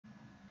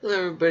Hello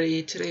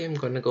everybody, today I'm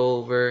going to go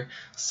over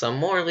some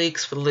more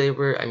leaks for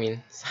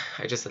the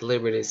I just said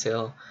Labor Day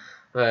sale,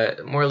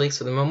 but more leaks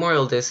for the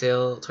Memorial Day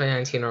sale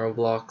 2019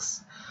 Roblox.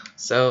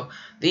 So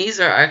these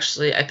are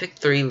actually, I picked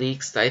 3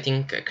 leaks that I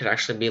think could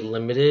actually be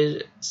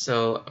limited,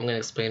 so I'm going to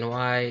explain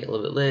why a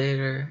little bit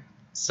later.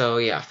 So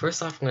yeah,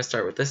 first off I'm going to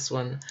start with this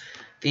one.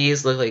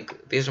 These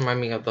remind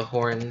me of the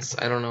horns.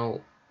 I don't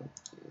know,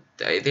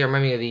 they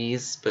remind me of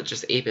these, but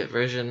just 8-bit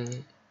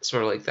version,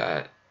 sort of like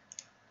that.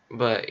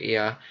 But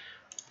yeah.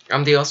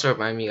 They also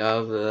remind me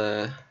of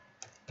the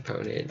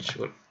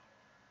Ponage.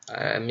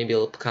 Maybe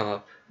it'll come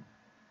up.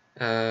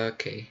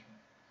 Okay.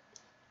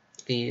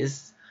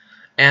 These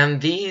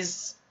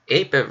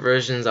 8-bit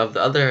versions of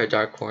the other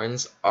Dark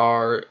Horns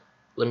are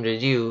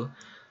limited U.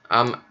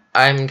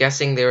 I'm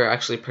guessing they were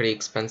actually pretty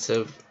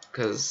expensive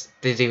because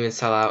they didn't even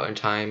sell out in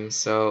time.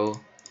 So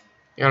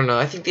I don't know.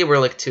 I think they were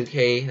like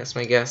 2K. That's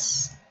my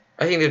guess.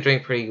 I think they're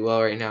doing pretty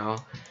well right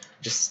now.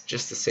 Just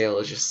the sale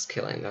is just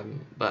killing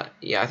them. But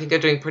yeah, I think they're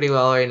doing pretty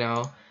well right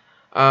now.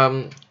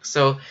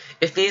 So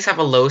if these have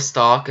a low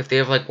stock, if they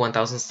have like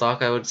 1,000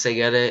 stock, I would say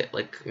get it.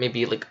 Like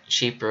maybe like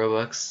cheap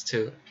Robux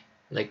too,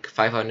 like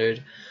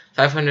 500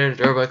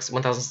 Robux,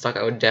 1,000 stock.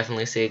 I would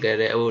definitely say get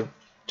it. I would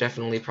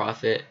definitely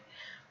profit.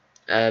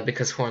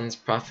 Because horns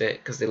profit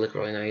because they look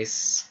really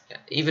nice.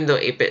 Even though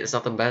 8-bit is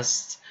not the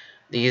best,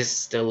 these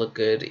still look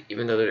good.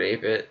 Even though they're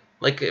 8-bit,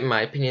 like in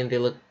my opinion, they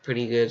look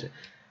pretty good.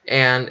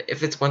 And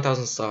if it's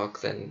 1,000 stock,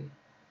 then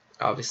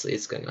obviously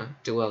it's gonna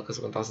do well because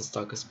 1,000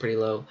 stock is pretty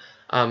low.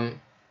 But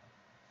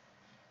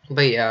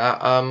yeah,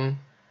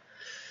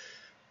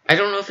 I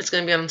don't know if it's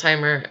gonna be on a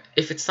timer.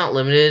 If it's not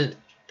limited,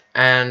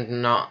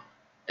 then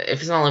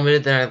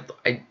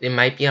it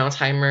might be on a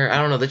timer. I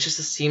don't know. That just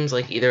seems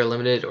like either a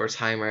limited or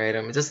timer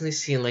item. It doesn't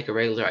seem like a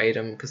regular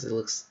item because it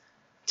looks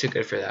too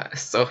good for that.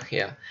 So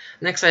yeah.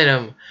 Next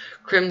item,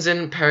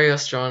 Crimson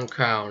Periostron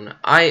Crown.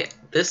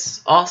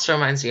 This also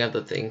reminds me of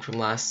the thing from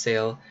last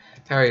sale,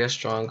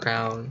 Periostron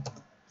Crown.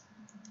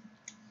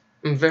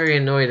 I'm very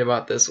annoyed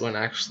about this one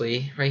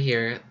actually. Right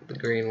here, the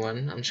green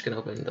one. I'm just gonna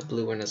open the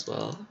blue one as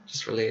well,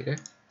 just for later.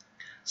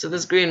 So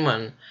this green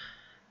one,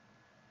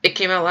 it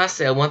came out last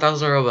sale,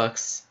 1,000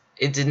 Robux.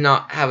 It did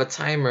not have a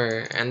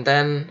timer, and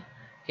then,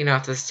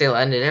 after the sale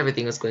ended,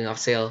 everything was going off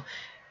sale.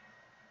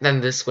 Then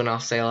this went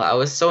off sale. I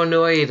was so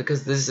annoyed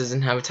because this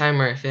doesn't have a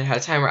timer. If it had a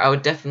timer, I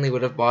would definitely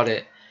would have bought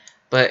it.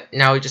 But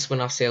now it just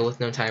went off sale with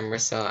no timer,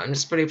 so I'm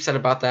just pretty upset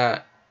about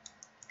that.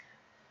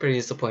 Pretty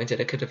disappointed.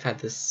 I could have had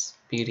this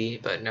beauty,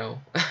 but no.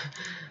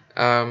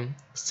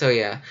 So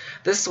yeah,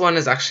 this one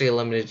is actually a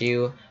limited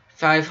U,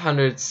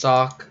 500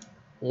 stock,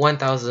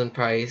 1,000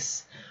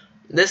 price.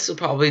 This will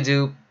probably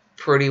do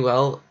pretty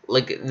well.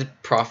 Like, it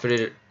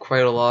profited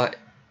quite a lot,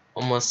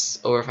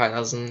 almost over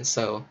 5,000.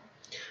 So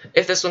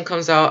if this one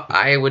comes out,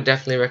 I would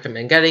definitely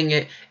recommend getting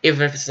it,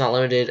 even if it's not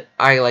limited.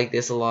 I like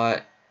this a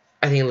lot.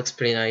 I think it looks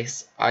pretty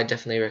nice. I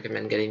definitely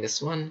recommend getting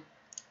this one.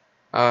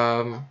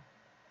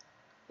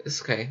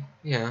 It's okay,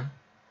 yeah.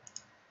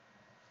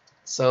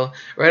 So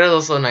red is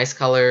also a nice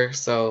color,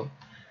 so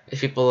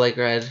if people like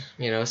red,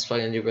 it's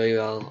probably gonna do really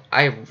well.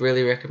 I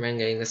really recommend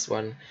getting this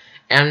one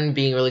and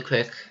being really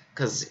quick,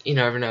 because you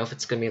never know if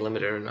it's gonna be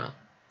limited or not.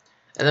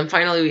 And then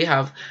finally we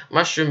have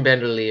Mushroom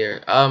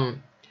Bandolier.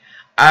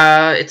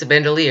 It's a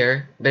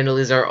bandolier.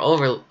 Bandoliers are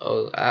always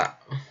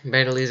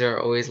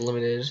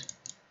limited.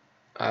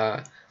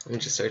 Let me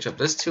just search up.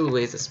 There's 2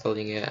 ways of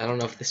spelling it. I don't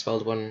know if they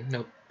spelled one.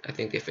 Nope. I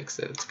think they fixed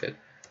it. It's good.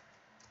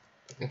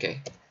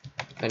 Okay.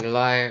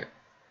 Bandolier.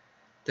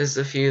 There's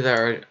a few that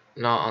are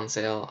not on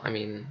sale. I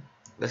mean,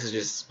 this is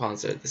just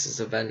sponsored. This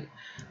is event.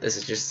 This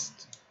is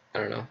just, I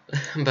don't know.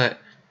 But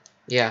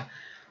yeah,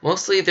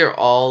 mostly they're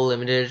all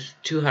limited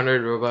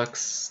 200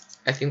 Robux.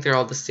 I think they're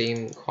all the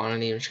same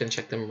quantity. I'm just gonna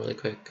check them really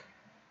quick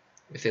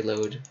if they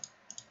load,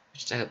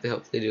 which I hope they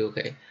hopefully do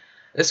okay.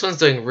 This one's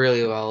doing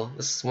really well.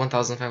 This is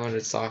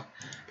 1,500 stock,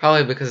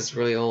 probably because it's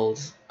really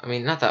old. I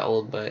mean, not that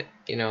old, but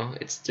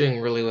it's doing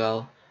really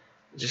well.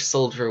 It just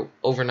sold for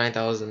over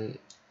 9,000.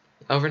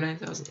 Over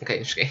 9,000? Okay,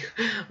 I'm just kidding.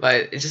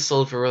 But it just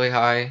sold for really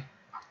high.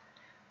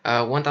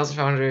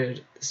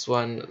 1,500. This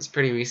one is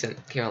pretty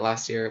recent. Came out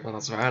last year.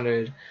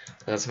 1,500,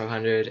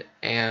 1,500,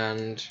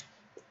 and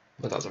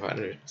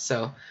 1,500.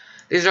 So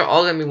these are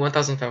all gonna be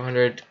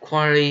 1,500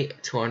 quantity,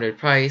 200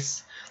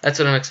 price. That's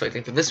what I'm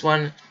expecting for this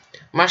one.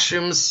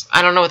 Mushrooms.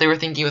 I don't know what they were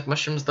thinking with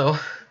mushrooms though.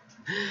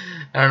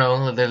 I don't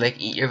know. They're like,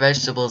 eat your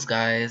vegetables,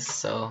 guys.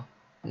 So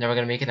I'm never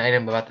gonna make an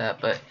item about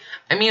that. But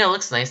I mean, it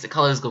looks nice. The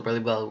colors go really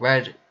well.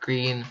 Red,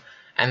 green,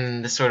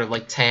 and this sort of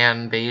like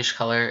tan beige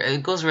color.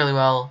 It goes really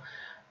well.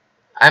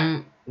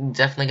 I'm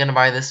definitely gonna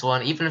buy this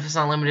one, even if it's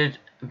not limited.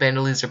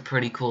 Bandoliers are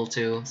pretty cool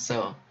too,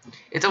 so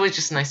it's always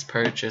just a nice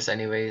purchase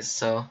anyways.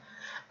 So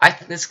I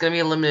think it's gonna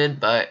be limited,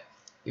 but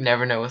you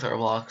never know with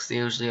Roblox. They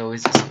usually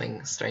always do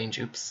something strange.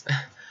 Oops.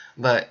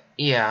 But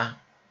yeah,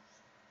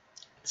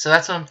 so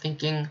that's what I'm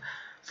thinking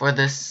for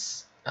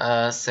this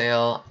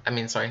sale.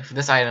 For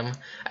this item.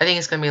 I think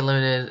it's gonna be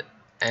limited,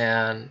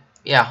 and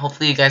yeah,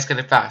 hopefully you guys get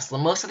it fast.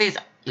 Most of these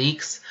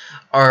leaks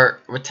are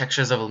with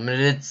textures of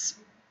limiteds,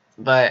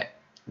 but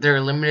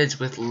they're limited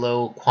with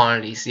low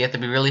quantities, so you have to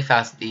be really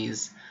fast with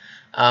these.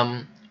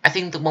 I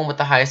think the one with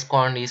the highest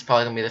quantity is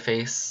probably gonna be the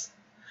faces.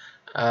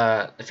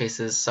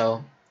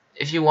 So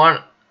if you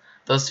want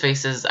those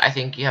faces, I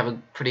think you have a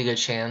pretty good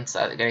chance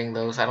at getting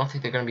those. I don't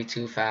think they're gonna be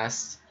too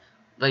fast,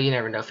 but you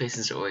never know.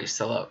 Faces are always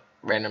sell out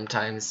random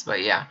times.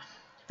 But yeah,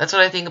 that's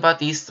what I think about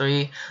these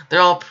three.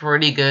 They're all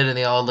pretty good and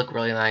they all look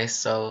really nice.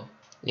 So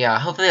yeah,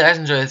 hopefully you guys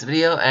enjoyed this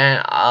video,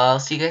 and I'll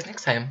see you guys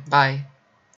next time. Bye.